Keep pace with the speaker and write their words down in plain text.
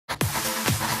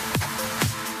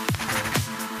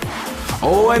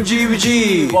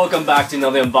OMG! Welcome back to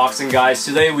another unboxing, guys.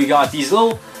 Today we got these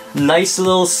nice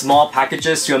little small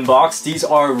packages to unbox. These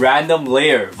are Random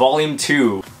Layer Volume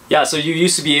 2. Yeah, so you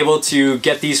used to be able to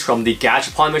get these from the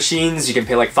Gachapon machines. You can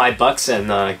pay like $5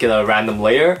 and get a random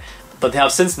layer. But they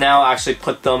have since now actually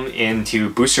put them into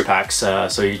booster packs,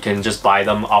 so you can just buy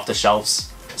them off the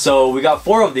shelves. So we got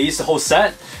 4 of these, the whole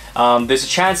set. There's a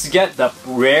chance to get the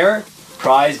rare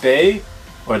prize bay,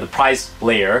 or the prize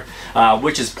layer,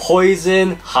 which is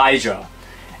Poison Hydra.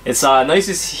 It's nice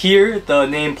to hear the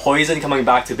name Poison coming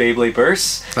back to Beyblade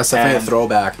Burst. That's definitely a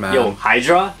throwback, man. Yo,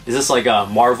 Hydra? Is this like a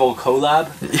Marvel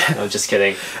collab? Yeah. No, just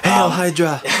kidding. Hail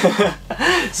Hydra!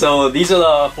 So these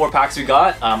are the 4 packs we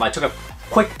got. I took a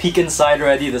quick peek inside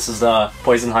already. This is the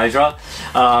Poison Hydra.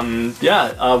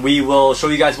 We will show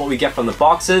you guys what we get from the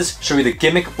boxes, show you the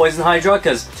gimmick of Poison Hydra,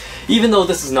 because even though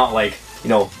this is not like, you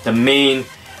know, the main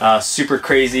super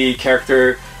crazy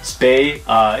character Bay,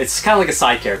 it's kind of like a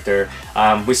side character.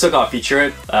 We still gotta feature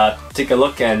it. Take a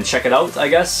look and check it out, I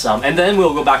guess. And then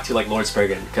we'll go back to like Lord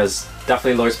Spriggan, because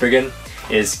definitely Lord Spriggan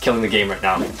is killing the game right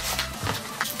now.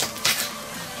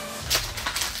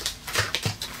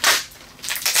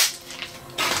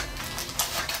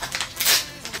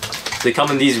 They come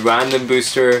in these random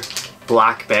booster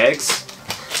black bags,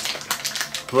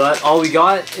 but all we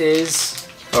get is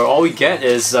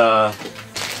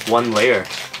one layer.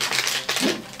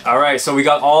 Alright, so we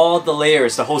got all the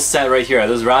layers, the whole set right here.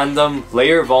 This is Random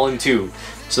Layer Volume 2.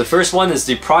 So the first one is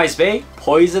the prize bay,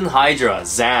 Poison Hydra,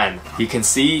 Zan. You can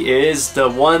see is the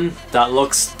one that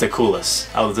looks the coolest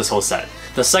out of this whole set.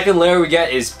 The second layer we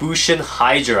get is Bushin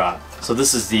Hydra. So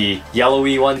this is the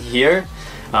yellowy one here.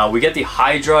 We get the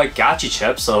Hydra Gachi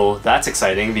chip, so that's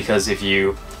exciting because if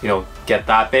you get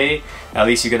that bay, at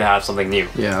least you're gonna have something new.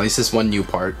 Yeah, at least it's one new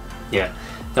part. Yeah.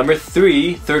 Number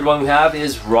 3, third one we have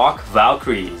is Rock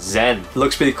Valkyrie Zen. It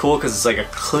looks pretty cool because it's like a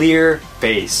clear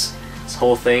base. This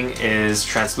whole thing is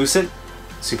translucent,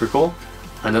 super cool.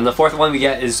 And then the fourth one we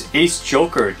get is Ace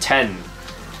Joker 10.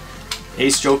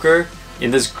 Ace Joker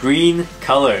in this green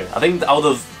color. I think out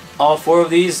of all 4 of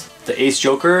these, the Ace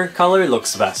Joker color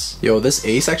looks the best. Yo, this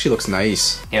Ace actually looks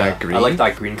nice. Yeah, that green. I like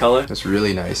that green color. It's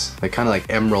really nice. Like kind of like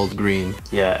emerald green.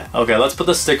 Yeah. Okay, let's put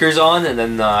the stickers on and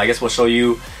then I guess we'll show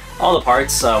you all the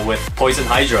parts with Poison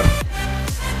Hydra.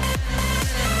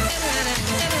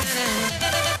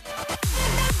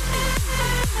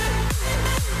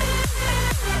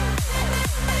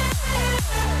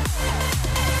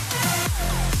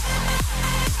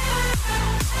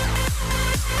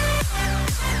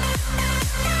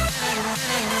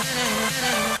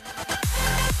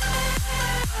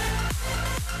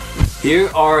 Here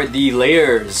are the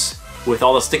layers with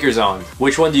all the stickers on.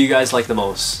 Which one do you guys like the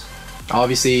most?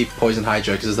 Obviously Poison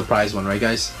Hydra, because it's the prize one, right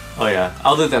guys? Oh yeah,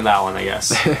 other than that one I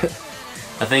guess.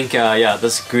 I think yeah,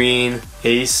 this green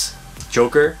Ace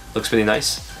Joker looks pretty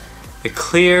nice. The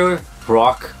clear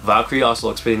Rock Valkyrie also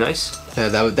looks pretty nice. Yeah,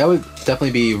 that would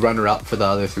definitely be runner-up for the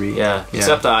other 3. Yeah,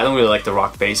 except that I don't really like the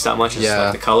rock base that much, just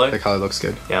like the color. The color looks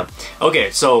good. Yeah. Okay,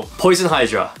 so Poison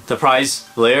Hydra, the prize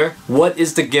layer. What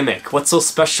is the gimmick? What's so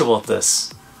special about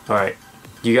this? Alright,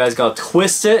 you guys gotta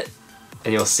twist it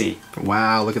and you'll see.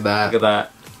 Wow, look at that. Look at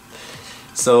that.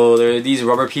 So there are these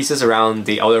rubber pieces around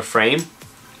the outer frame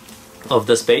of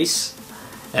this base,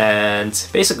 and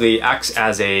basically acts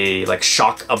as a like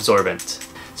shock absorbent.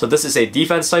 So this is a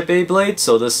defense type Beyblade,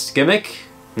 so this gimmick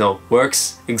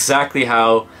works exactly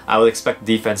how I would expect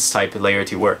defense type layer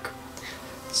to work.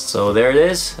 So there it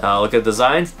is. Look at the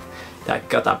design. That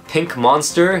got that pink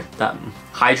monster, that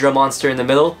Hydra monster in the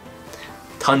middle.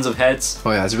 Tons of heads. Oh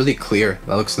yeah, it's really clear.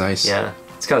 That looks nice. Yeah,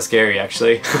 it's kind of scary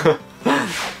actually.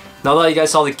 Now that you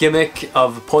guys saw the gimmick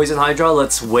of Poison Hydra,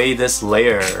 let's weigh this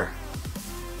layer.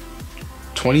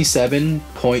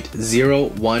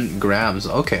 27.01 grams.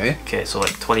 Okay. Okay, so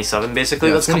like 27 basically.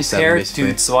 Yeah, let's compare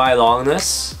basically. to Zwei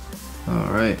longness.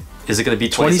 Alright. Is it going to be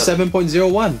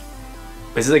 27.01?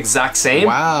 Is it the exact same?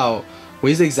 Wow.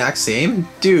 Weighs the exact same?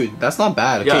 Dude, that's not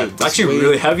bad. Okay, yeah, it's actually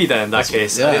really heavy then in that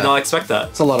case. Yeah. I did not expect that.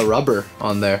 It's a lot of rubber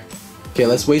on there. Okay,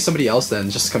 let's weigh somebody else then,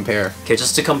 just to compare. Okay,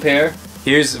 just to compare,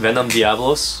 here's Venom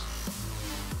Diablos.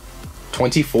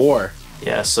 24.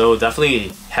 Yeah, so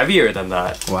definitely heavier than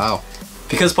that. Wow.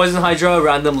 Because Poison Hydra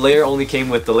random layer only came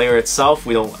with the layer itself,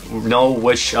 we don't know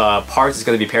which parts it's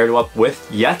going to be paired up with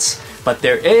yet, but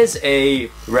there is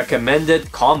a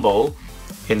recommended combo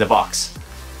in the box.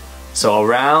 So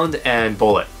round and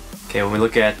bullet. Okay, when we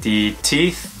look at the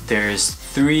teeth, there's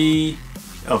 3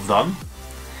 of them.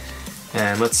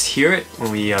 And let's hear it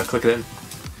when we click it in.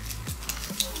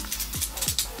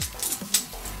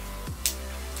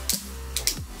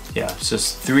 Yeah, it's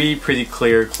just 3 pretty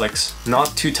clear clicks.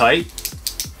 Not too tight,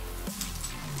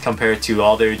 compared to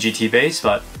all their GT Beys,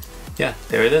 but yeah,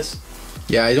 there it is.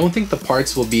 Yeah, I don't think the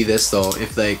parts will be this though.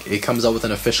 If like it comes out with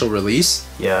an official release,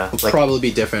 yeah, it'll probably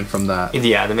be different from that. In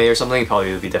the anime or something,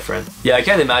 probably would be different. Yeah, I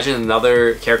can't imagine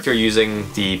another character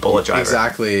using the bullet driver.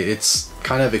 Exactly, it's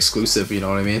kind of exclusive, you know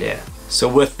what I mean? Yeah. So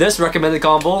with this recommended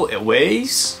combo, it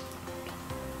weighs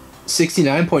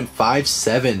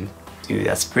 69.57. Dude,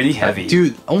 that's pretty heavy.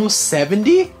 Dude, almost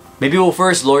 70? Maybe we'll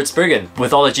first Lord Spriggan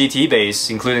with all the GT Beys,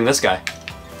 including this guy.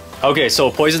 Okay, so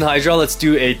Poison Hydra, let's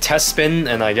do a test spin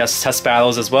and I guess test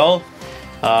battles as well.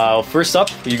 First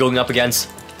up, you're going up against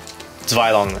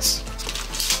Zweilongness.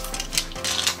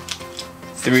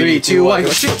 3, 2, 1, go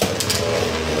shoot!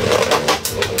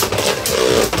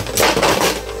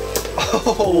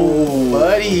 Oh,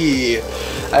 buddy!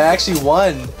 I actually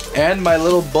won, and my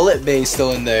little bullet base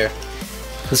still in there.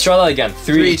 Let's try that again.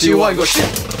 3, 2, 1, go shoot!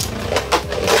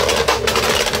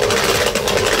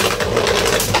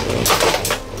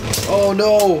 Oh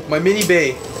no, my mini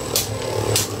bay.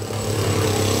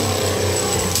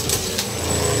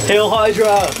 Hail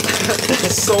Hydra!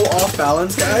 So off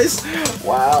balance, guys.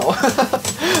 Wow.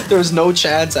 There's no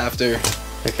chance after.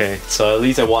 Okay, so at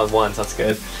least I won once, that's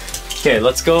good. Okay,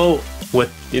 let's go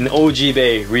with an OG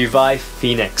Bey, Revive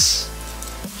Phoenix.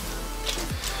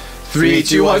 3,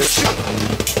 2, 1.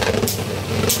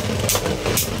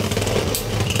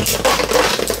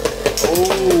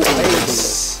 Oh,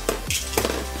 nice.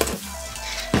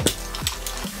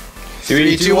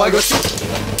 3, 2, 1, go shoot!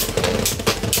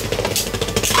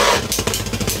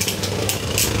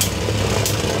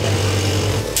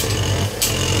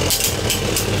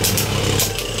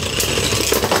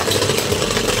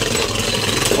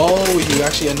 Oh, you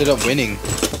actually ended up winning.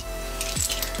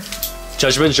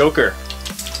 Judgment Joker.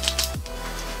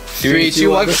 3, 2,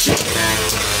 1, go shoot!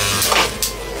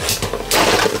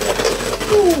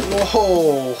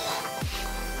 Whoa!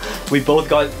 We both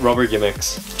got rubber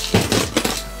gimmicks.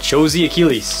 Josie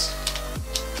Achilles.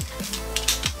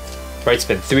 Right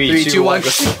spin. 3, 2, 1, go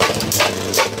shoot!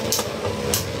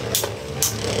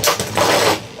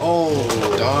 Oh,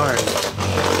 darn.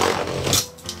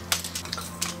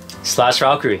 Slash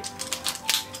Valkyrie.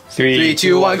 3,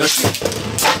 2, 1, go shoot!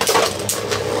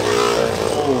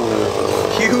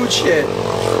 Oh, huge hit.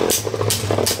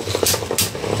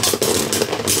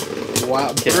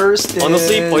 Wow, bursted.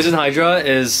 Honestly, Poison Hydra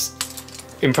is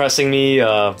impressing me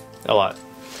a lot.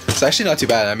 It's actually not too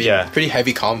bad. I mean, yeah, pretty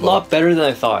heavy combo. A lot better than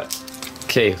I thought.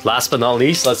 Okay, last but not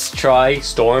least, let's try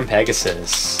Storm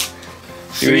Pegasus.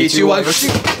 3, 2, 1, go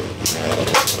shoot!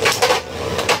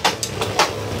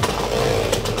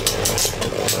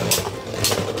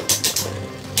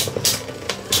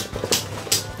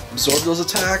 Absorb those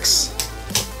attacks.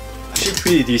 Actually,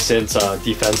 pretty decent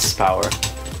defense power.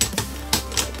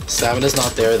 Stamina's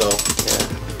not there though.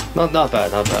 Yeah, not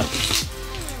bad, not bad.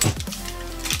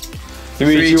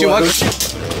 3, 2, 1, go shoot!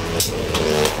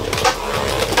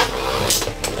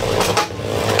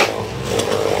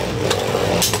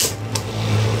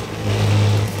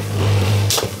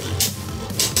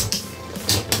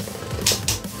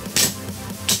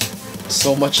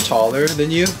 So much taller than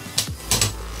you.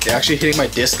 You're actually hitting my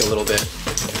disc a little bit.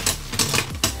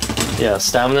 Yeah,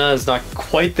 stamina is not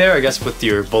quite there, I guess, with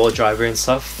your bullet driver and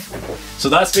stuff. So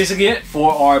that's basically it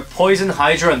for our Poison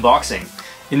Hydra unboxing.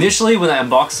 Initially, when I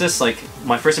unboxed this, like,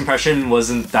 my first impression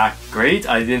wasn't that great.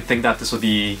 I didn't think that this would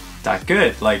be that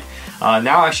good. Like,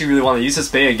 now I actually really want to use this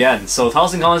Bey again. So tell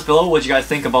us in the comments below what you guys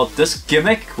think about this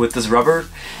gimmick with this rubber,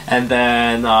 and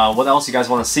then what else you guys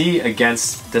want to see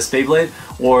against this Beyblade,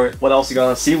 or what else you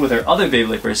want to see with our other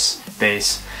Beyblade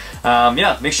Beys.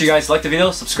 Yeah, make sure you guys like the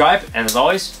video, subscribe, and as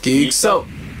always, geeks out!